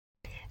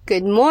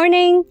Good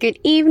morning, good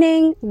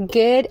evening,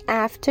 good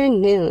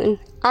afternoon.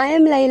 I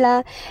am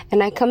Layla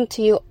and I come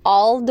to you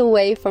all the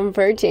way from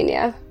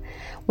Virginia.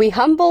 We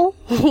humble,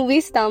 we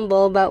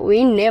stumble, but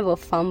we never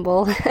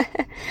fumble.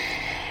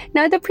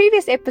 Now, the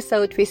previous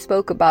episode we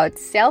spoke about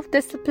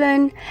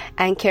self-discipline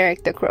and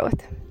character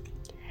growth.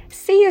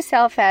 See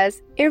yourself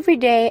as every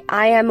day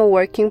I am a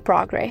work in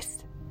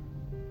progress.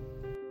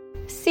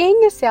 Seeing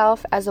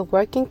yourself as a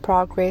work in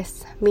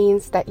progress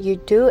means that you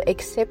do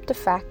accept the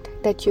fact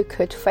that you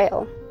could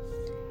fail.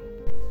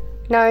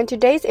 Now, in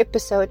today's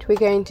episode, we're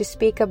going to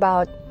speak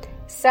about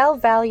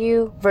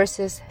self-value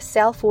versus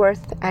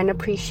self-worth and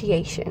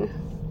appreciation.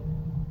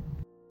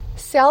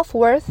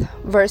 Self-worth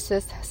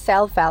versus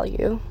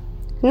self-value.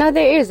 Now,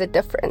 there is a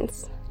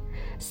difference.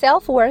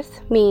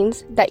 Self-worth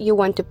means that you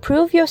want to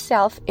prove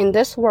yourself in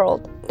this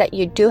world that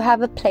you do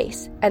have a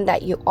place and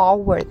that you are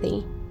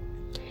worthy.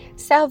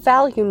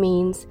 Self-value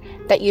means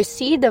that you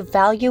see the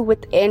value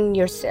within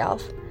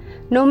yourself.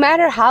 No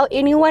matter how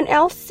anyone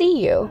else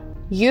see you,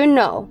 you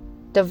know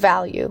the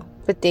value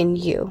within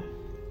you.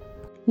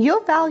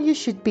 Your value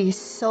should be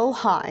so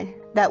high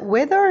that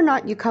whether or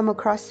not you come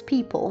across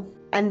people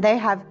and they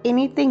have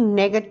anything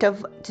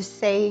negative to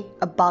say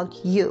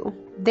about you,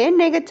 their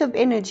negative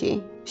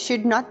energy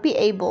should not be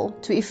able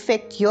to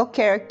affect your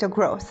character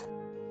growth.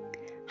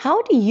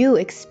 How do you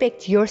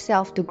expect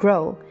yourself to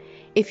grow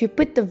if you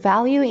put the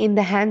value in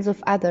the hands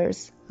of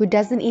others who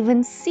doesn't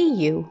even see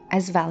you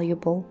as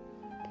valuable?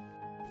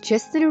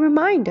 Just a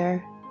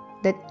reminder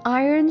that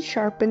iron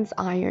sharpens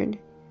iron.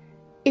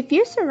 If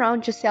you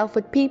surround yourself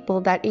with people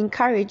that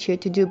encourage you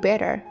to do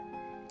better,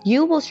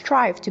 you will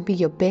strive to be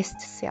your best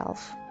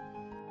self.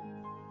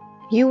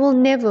 You will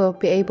never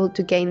be able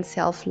to gain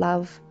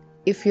self-love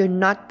if you're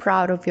not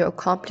proud of your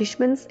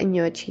accomplishments and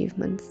your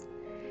achievements.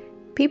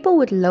 People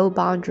with low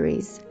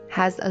boundaries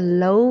has a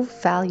low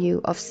value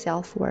of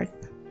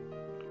self-worth.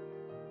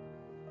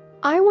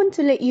 I want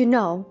to let you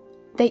know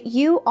that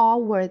you are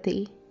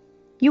worthy.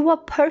 You are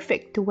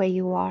perfect the way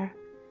you are.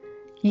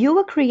 You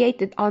were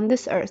created on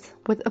this earth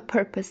with a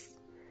purpose.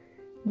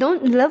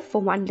 Don't live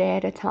for one day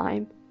at a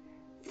time.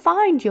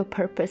 Find your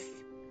purpose.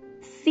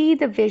 See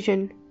the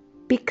vision.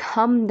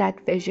 Become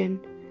that vision.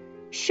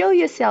 Show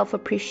yourself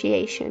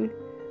appreciation.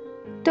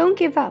 Don't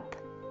give up.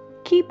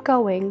 Keep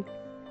going.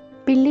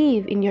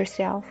 Believe in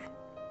yourself.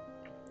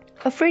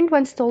 A friend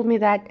once told me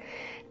that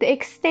the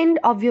extent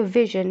of your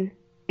vision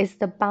is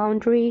the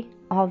boundary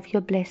of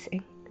your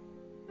blessing.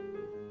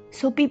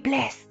 So be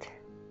blessed.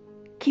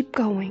 Keep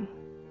going.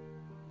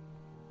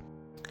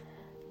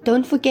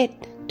 Don't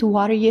forget to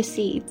water your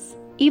seeds,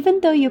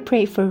 even though you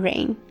pray for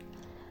rain.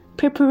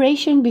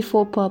 Preparation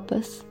before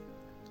purpose.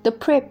 The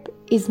prep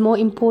is more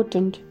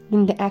important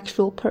than the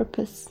actual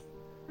purpose.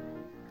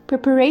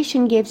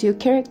 Preparation gives you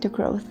character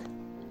growth.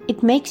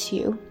 It makes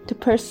you the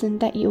person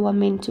that you are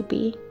meant to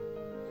be.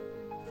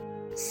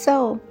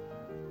 So,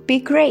 be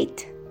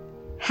great,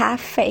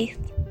 have faith,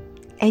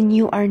 and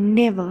you are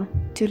never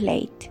too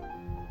late.